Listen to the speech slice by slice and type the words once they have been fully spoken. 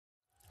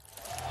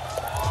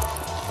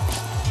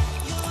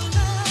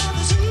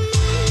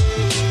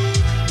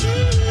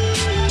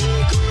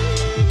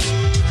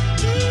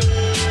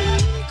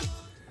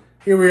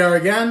Here we are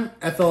again,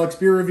 FLX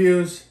Beer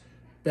Reviews,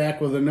 back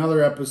with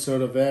another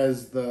episode of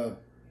As the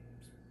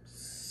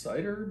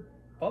Cider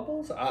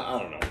Bubbles? I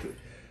don't know.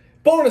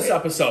 Bonus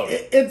episode.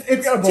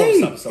 It's a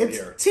bonus episode it's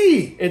here.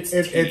 Tea. It's tea.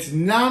 It's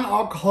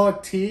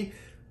non-alcoholic tea,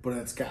 but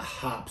it's got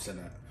hops in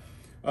it.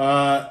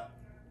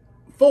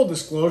 Full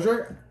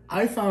disclosure,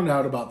 I found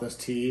out about this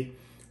tea.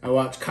 I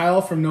watched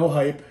Kyle from No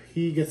Hype.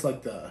 He gets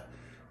like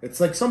it's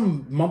like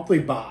some monthly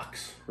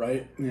box,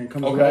 right? And it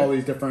comes with all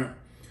these different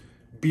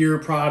beer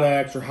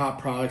products or hop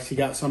products. He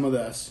got some of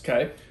this.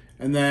 Okay.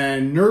 And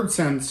then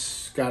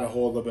NerdSense got a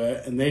hold of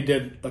it, and they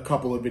did a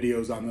couple of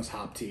videos on this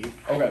hop tea.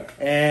 Okay.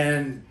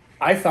 And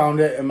I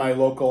found it in my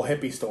local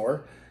hippie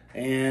store,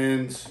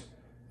 and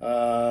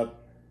yeah.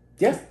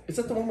 Is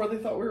that the one where they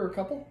thought we were a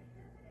couple?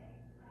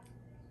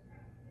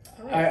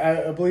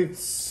 I believe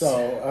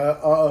so,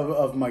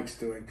 of Mike's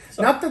doing.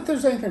 So, not that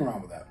there's anything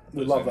wrong with that.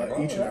 We love that,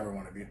 each and every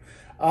one of you.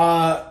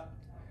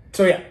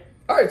 So yeah.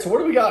 All right, so what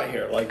do we got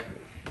here?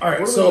 All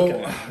right,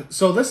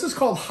 so this is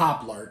called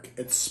Hoplark.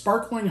 It's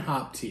sparkling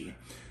hop tea.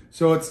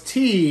 So it's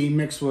tea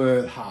mixed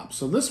with hops.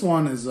 So this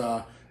one is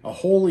a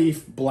whole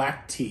leaf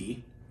black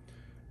tea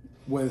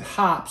with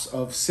hops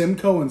of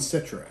Simcoe and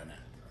Citra in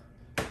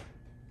it.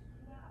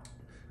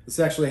 This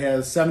actually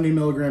has 70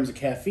 milligrams of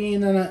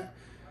caffeine in it.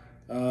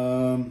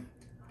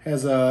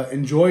 Has a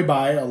enjoy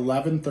by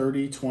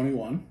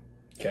 11/30/21.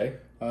 Okay.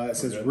 It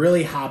says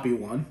Really Hoppy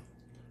One.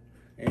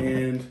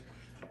 And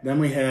then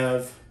we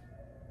have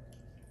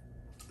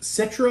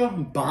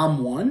Citra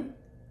Bomb 1,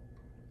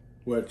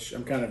 which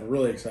I'm kind of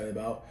really excited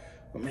about.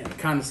 Oh man,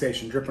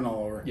 condensation dripping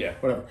all over. Yeah.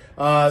 Whatever.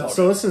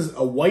 So this is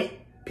a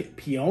white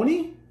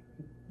peony?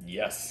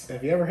 Yes.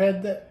 Have you ever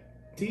had that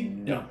tea?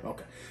 No.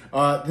 Okay.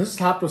 This is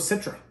hopped with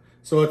Citra.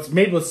 So it's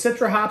made with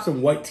Citra hops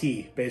and white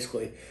tea,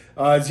 basically.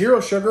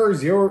 Zero sugar,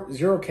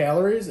 zero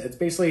calories.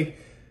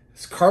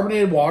 It's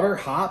carbonated water,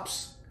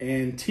 hops,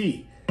 and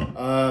tea.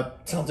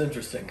 Sounds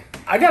interesting.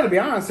 I got to be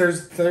honest.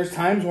 There's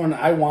times when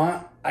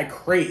I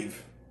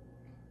crave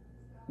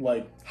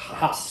like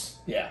hops.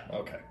 Yeah.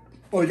 Okay.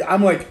 Well,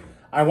 I'm like,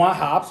 I want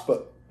hops,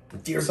 but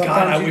dear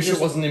God, I wish it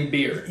wasn't in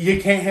beer.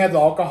 You can't have the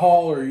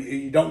alcohol, or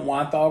you don't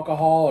want the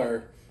alcohol,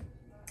 or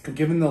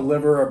giving the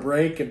liver a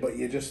break, but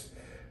you just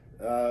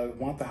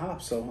want the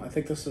hops. So I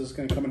think this is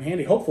going to come in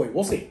handy. Hopefully,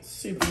 we'll see.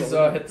 See if these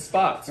hit the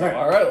spot. So,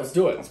 all right, let's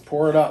do it. Let's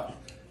pour it up.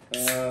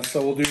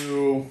 So we'll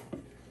do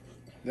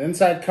the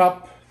inside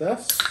cup,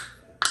 this,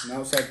 and the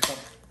outside cup,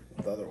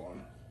 the other one.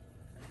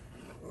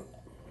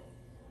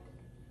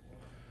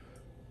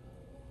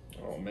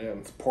 Oh man,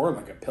 it's pouring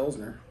like a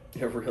Pilsner.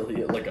 It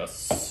really is like a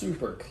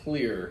super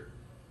clear,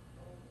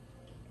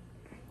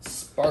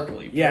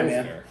 sparkly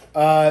Pilsner.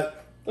 Man.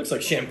 Looks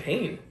like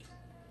champagne.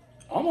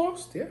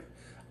 Almost, yeah.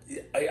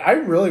 I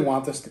really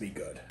want this to be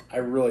good. I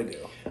really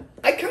do.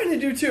 I kind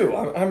of do too.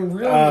 I'm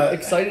really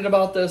excited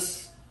about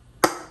this.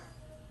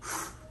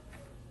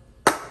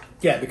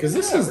 Yeah, because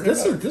this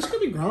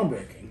could be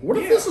groundbreaking. What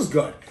if this is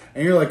good?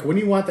 And you're like, when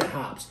you want the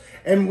hops?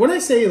 And when I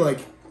say like,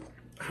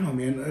 I don't know,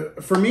 man.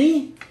 For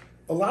me,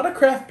 a lot of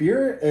craft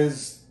beer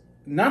is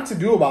not to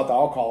do about the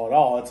alcohol at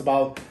all. It's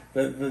about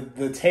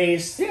the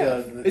taste,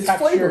 the it's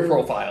texture, flavor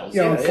profiles.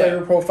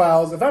 Flavor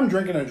profiles. If I'm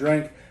drinking a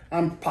drink,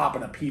 I'm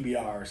popping a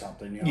PBR or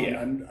something.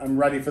 I'm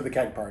ready for the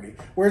keg party.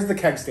 Where's the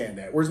keg stand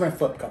at? Where's my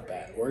flip cup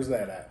at? Where's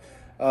that at?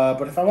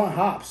 But if I want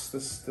hops,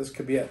 this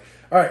could be it.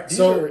 All right, these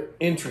are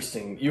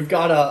interesting. You've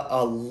got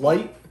a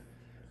light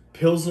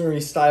Pilsner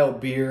style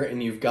beer,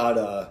 and you've got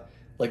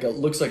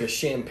looks like a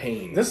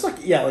champagne. This like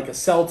a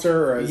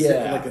seltzer or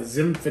like a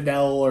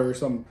Zinfandel or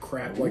some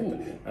crap like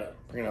that.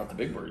 Bringing out the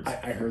big words.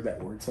 I heard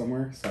that word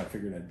somewhere, so I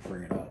figured I'd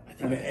bring it up. I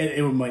think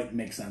it might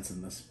make sense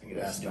in this. I think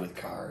it has to do with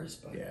cars,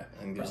 but yeah,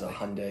 I think there's a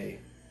Hyundai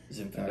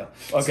Zinfandel.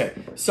 Okay,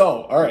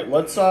 so all right,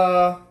 let's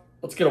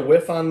get a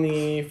whiff on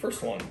the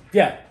first one.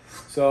 Yeah,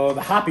 so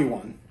the hoppy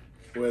one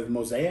with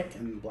mosaic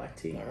and black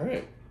tea. All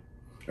right.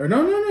 Or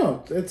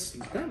no, it's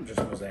not just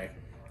mosaic.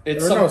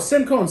 It's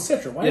Simcoe and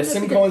Citra.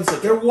 Simcoe and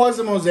Citra. There was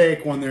a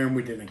mosaic one there, and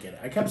we didn't get it.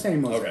 I kept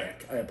saying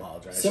mosaic. Okay. I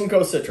apologize. Simcoe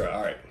Citra.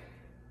 All right.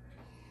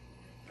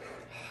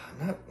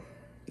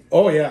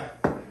 Oh yeah.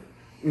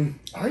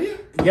 Are you?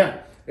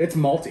 Yeah, it's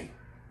malty.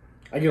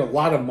 I get a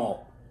lot of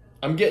malt.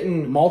 I'm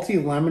getting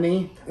malty,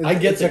 lemony.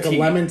 It's like tea. A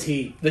lemon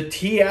tea. The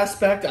tea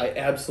aspect, I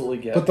absolutely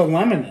get. But the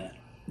lemon in it,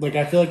 like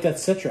I feel like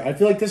that's Citra. I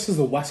feel like this is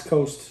the West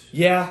Coast.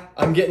 Yeah,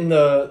 I'm getting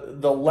the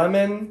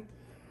lemon.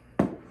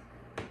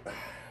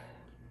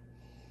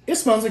 It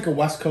smells like a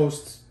West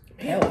Coast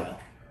pale ale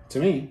to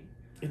me.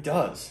 It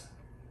does.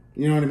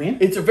 You know what I mean?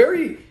 It's a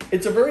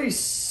very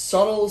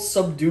subtle,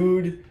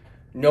 subdued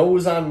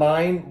nose on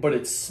mine, but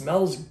it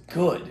smells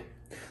good.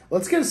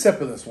 Let's get a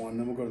sip of this one,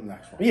 then we'll go to the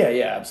next one. Yeah,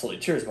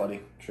 absolutely. Cheers,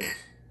 buddy. Cheers.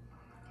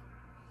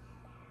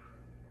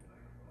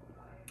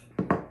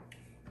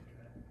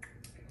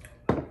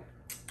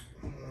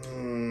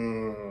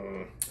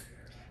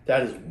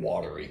 That is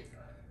watery.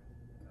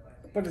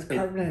 But it's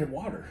carbonated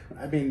water.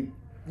 I mean,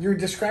 you're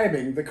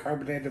describing the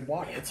carbonated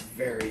water. It's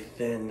very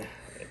thin.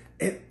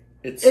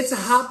 It's a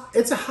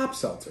hop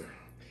seltzer.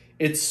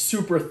 It's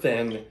super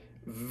thin,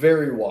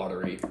 very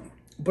watery.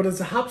 But it's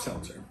a hop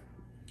seltzer.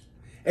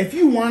 If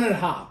you wanted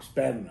hops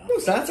bad enough. No,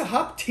 so that's a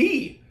hop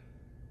tea.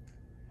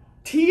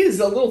 Tea is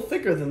a little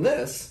thicker than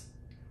this.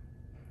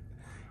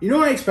 You know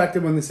what I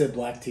expected when they said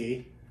black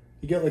tea?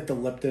 You get like the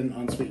Lipton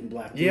unsweetened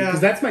black tea. Yeah.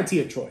 Because that's my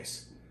tea of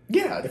choice.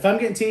 Yeah. If I'm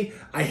getting tea,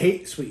 I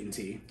hate sweetened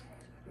tea.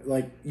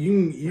 Like,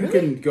 you Really?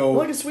 can go... You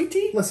like a sweet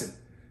tea? Listen,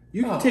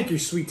 you can take your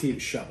sweet tea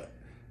and shove it.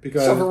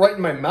 Because shove it right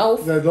in my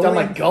mouth, down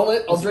my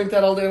gullet. I'll drink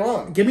that all day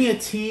long. Give me a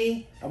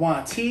tea. I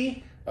want a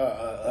tea,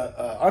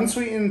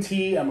 unsweetened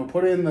tea. I'm going to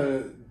put it in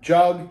the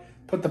jug,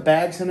 put the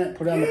bags in it,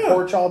 put it on the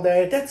porch all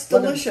day. That's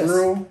let delicious. It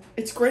brew.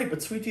 It's great,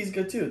 but sweet tea is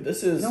good too.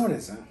 This is... No, it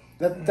isn't.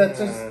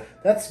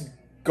 That's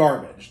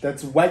garbage.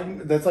 That's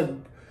like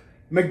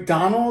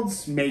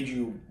McDonald's made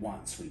you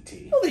want sweet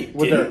tea. No, they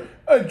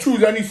didn't.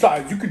 Choose any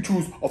size. You could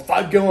choose a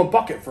 5-gallon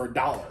bucket for $1.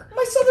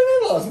 My southern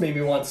in-laws made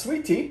me want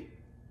sweet tea.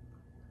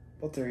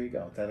 Well, there you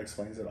go. That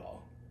explains it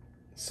all.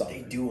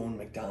 Southern. They do own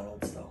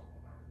McDonald's, though.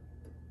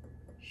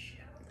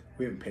 Shit.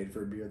 We haven't paid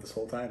for a beer this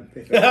whole time.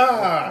 All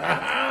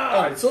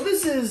right, so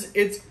this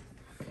is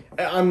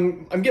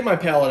I'm getting my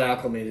palate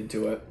acclimated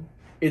to it.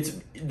 It's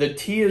the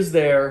tea is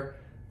there,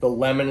 the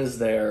lemon is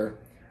there,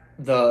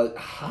 the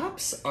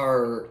hops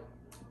are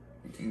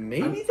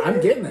maybe there. I'm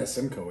getting a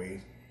Simcoe.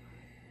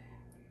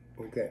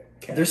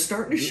 They're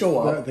starting to show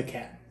up. The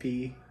cat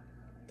pee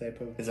type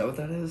of. Is that what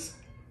that is?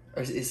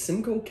 Or is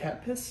Simcoe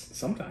cat piss?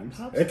 Sometimes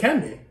Hops? it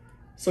can be.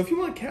 So if you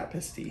want cat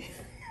piss tea,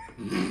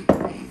 I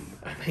mean,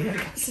 I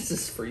guess this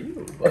is for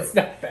you. But It's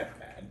not that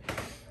bad.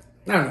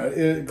 I don't know.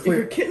 if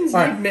your kittens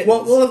All need right. mittens.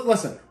 Well,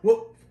 listen.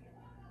 All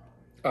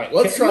right,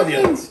 let's try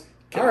the others.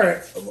 All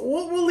right,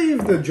 we'll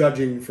leave the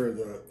judging for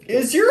the.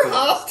 Is your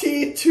hop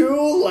tea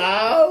too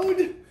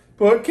loud?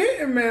 Put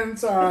kitten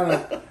mints on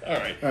it. All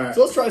right.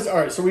 So let's try this. All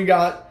right, so we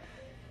got.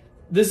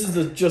 This is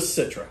the just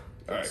Citra.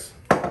 All right.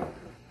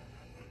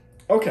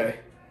 Okay.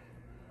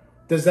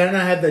 Does that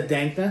not have the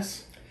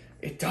dankness?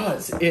 It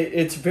does.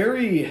 It's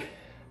very...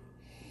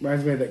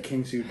 Reminds me of that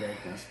King Suit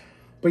dankness.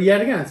 But yet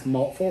again, it's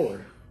malt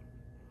forward.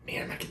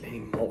 Man, I'm not getting any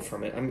malt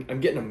from it.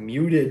 I'm getting a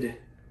muted...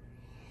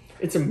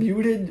 It's a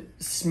muted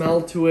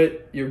smell to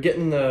it. You're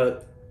getting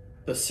the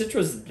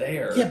Citra's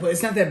there. Yeah, but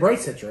it's not that bright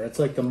Citra. It's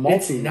like the malty.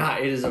 It's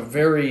not. It is a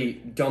very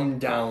dumbed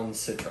down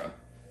Citra.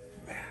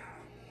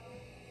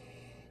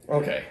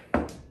 Okay.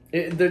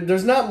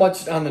 There's not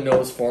much on the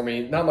nose for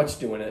me. Not much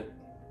doing it.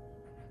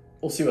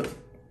 We'll see what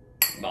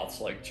the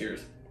mouth's like.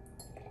 Cheers.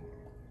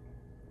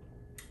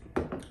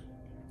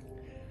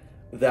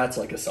 That's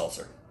like a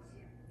seltzer.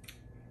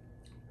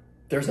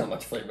 There's not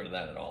much flavor to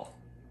that at all.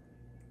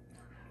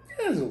 Yeah,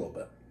 there's a little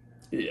bit.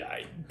 Yeah,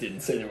 I didn't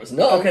say there was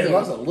none. Okay, there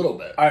was a little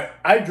bit.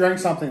 I drank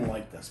something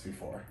like this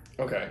before.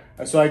 Okay.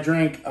 So I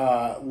drank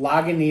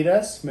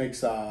Lagunitas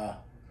makes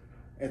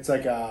it's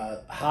like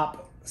a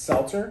hop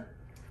seltzer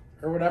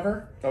or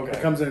whatever. Okay.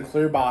 It comes in a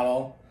clear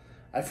bottle.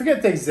 I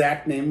forget the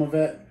exact name of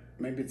it.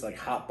 Maybe it's like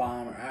Hot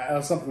Bomb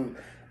or something.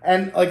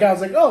 And like I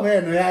was like, oh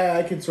man,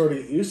 I could sort of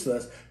get used to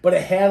this. But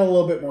it had a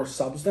little bit more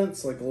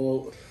substance, like a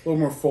little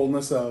more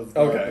fullness of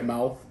the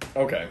mouth.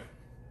 Okay.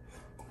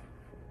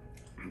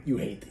 You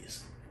hate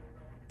these.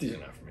 These are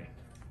not for me.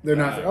 They're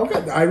not.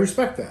 Okay, I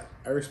respect that.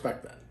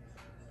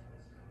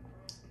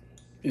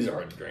 These are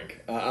hard to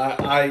drink.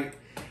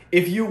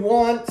 If you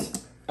want,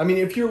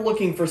 if you're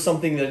looking for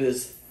something that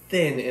is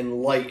thin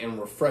and light and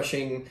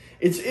refreshing,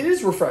 it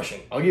is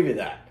refreshing. I'll give you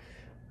that.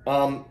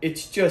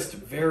 It's just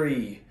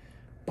very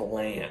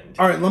bland.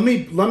 All right, let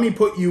me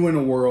put you in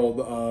a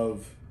world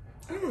of.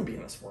 I don't want to be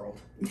in this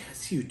world.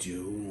 Yes, you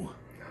do.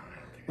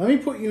 Let me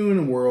put you in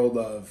a world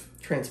of.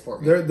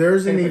 Transport me.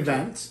 There's an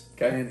event,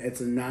 okay, and it's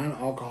a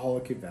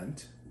non-alcoholic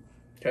event,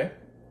 okay,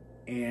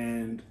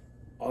 and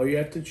all you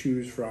have to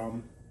choose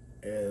from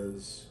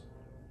is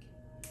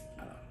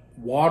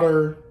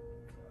water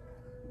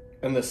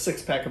and the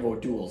 6-pack of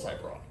O'Doul's I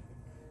brought.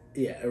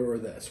 Yeah, or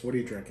this. What are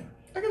you drinking?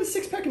 I got a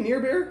 6-pack of near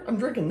beer. I'm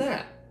drinking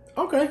that.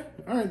 Okay,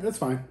 all right, that's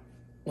fine.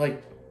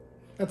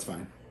 That's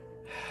fine.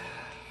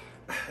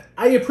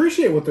 I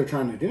appreciate what they're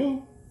trying to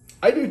do.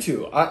 I do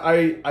too.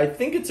 I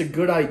think it's a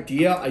good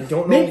idea. I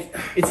don't know.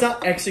 If it's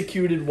not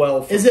executed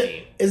well for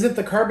me. Is it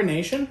the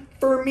carbonation?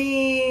 For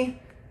me,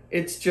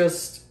 it's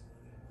just.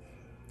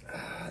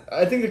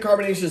 I think the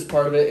carbonation is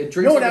part of it. It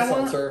drinks like a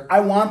seltzer.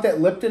 I want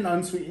that Lipton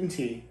unsweetened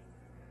tea,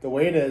 the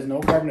way it is, no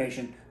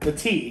carbonation, the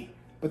tea,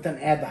 but then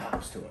add the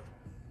hops to it.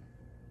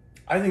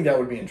 I think that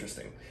would be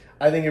interesting.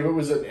 I think if it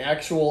was an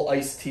actual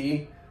iced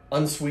tea,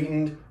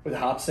 unsweetened with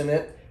hops in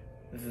it,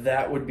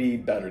 that would be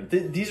better.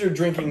 These are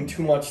drinking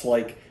too much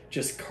like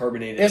just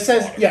carbonated. It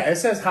says water. it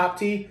says hop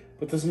tea,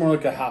 but this is more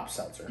like a hop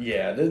seltzer.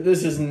 Yeah,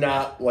 this is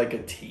not like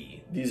a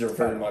tea. These are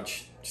very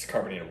much just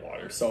carbonated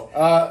water. So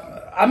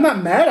I'm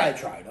not mad I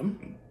tried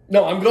them.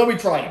 No, I'm glad we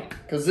tried them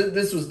because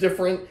this was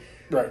different.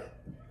 Right.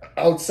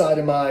 Outside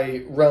of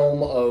my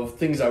realm of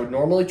things I would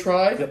normally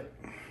try. Yep.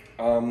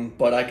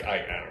 But I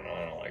don't know.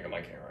 I don't like them.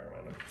 I can't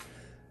recommend them.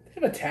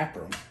 They have a tap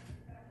room.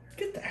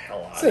 Get the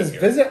hell out It says of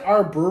here. visit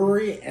our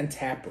brewery and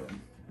tap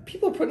room.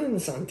 People are putting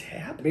this on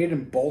tap? Made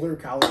in Boulder,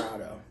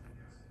 Colorado.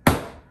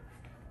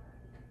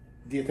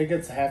 Do you think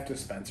it's half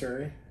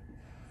dispensary?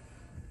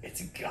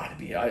 It's got to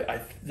be.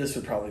 This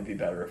would probably be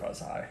better if I was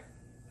high.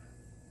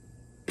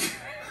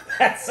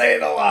 That's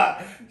saying a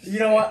lot. You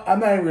know what?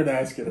 I'm not even going to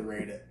ask you to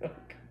rate it.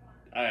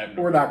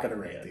 We're not going to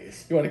rate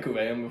these. You want to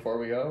cuvee them before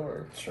we go?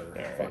 Or? Sure. All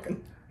right.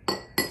 Fucking.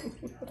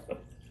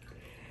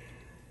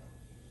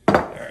 All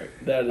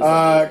right. That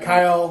is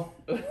Kyle.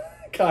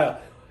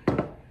 Kyle.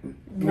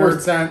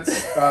 Word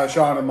Sense.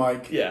 Sean and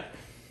Mike. Yeah.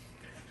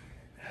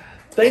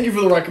 Thank you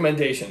for the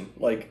recommendation.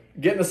 Like,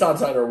 getting us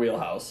outside our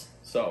wheelhouse.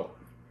 So.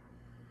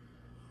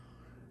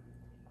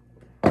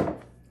 Gosh,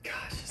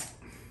 just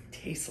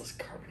tasteless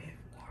carbonated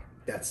water.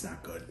 That's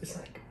not good. It's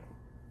not good.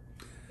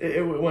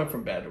 It went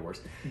from bad to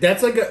worse.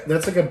 That's like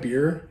a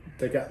beer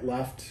that got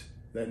left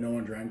that no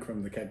one drank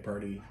from the keg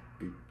party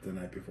the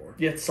night before.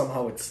 Yet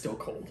somehow it's still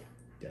cold.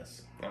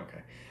 Yes.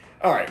 Okay.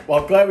 All right.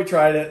 Well, glad we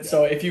tried it. Yeah.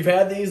 So if you've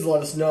had these,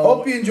 let us know.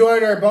 Hope you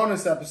enjoyed our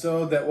bonus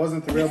episode. That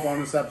wasn't the real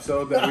bonus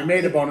episode that we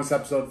made a bonus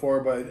episode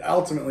for, but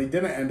ultimately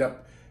didn't end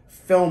up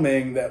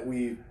filming. That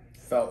we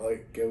felt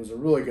like it was a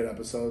really good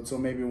episode. So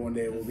maybe one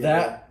day we'll be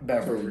that able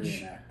beverage to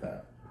reenact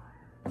that.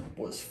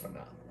 Was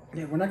phenomenal.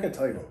 Yeah, we're not going to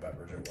tell you what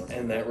beverage it was.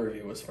 And that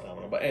review was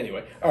phenomenal. But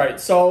anyway, all right.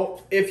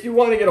 So if you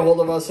want to get a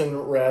hold of us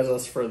and razz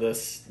us for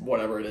this,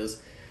 whatever it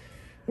is,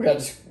 we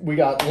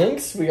got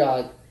links. We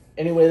got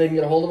any way they can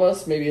get a hold of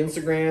us. Maybe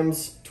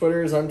Instagrams,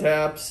 Twitters,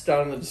 Untappd,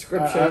 down in the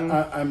description.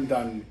 I'm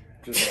done.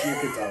 Just you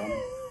can tell them.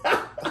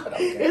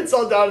 It's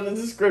all down in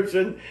the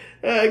description.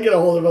 Get a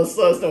hold of us.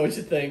 Let us know what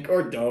you think,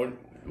 or don't.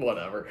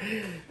 Whatever.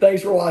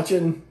 Thanks for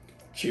watching.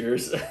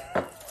 Cheers.